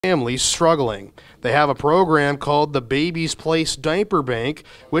families struggling. They have a program called the Baby's Place Diaper Bank,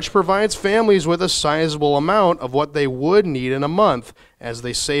 which provides families with a sizable amount of what they would need in a month as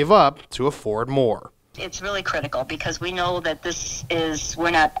they save up to afford more. It's really critical because we know that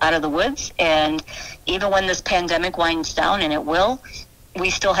we're not out of the woods, and even when this pandemic winds down, and it will, we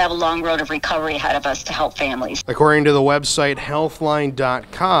still have a long road of recovery ahead of us to help families. According to the website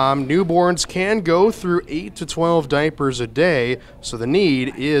healthline.com, newborns can go through 8 to 12 diapers a day, so the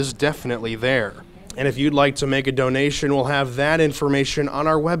need is definitely there. And if you'd like to make a donation, we'll have that information on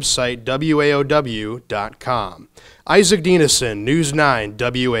our website, waow.com. Isaac Dienison, News 9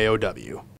 WAOW.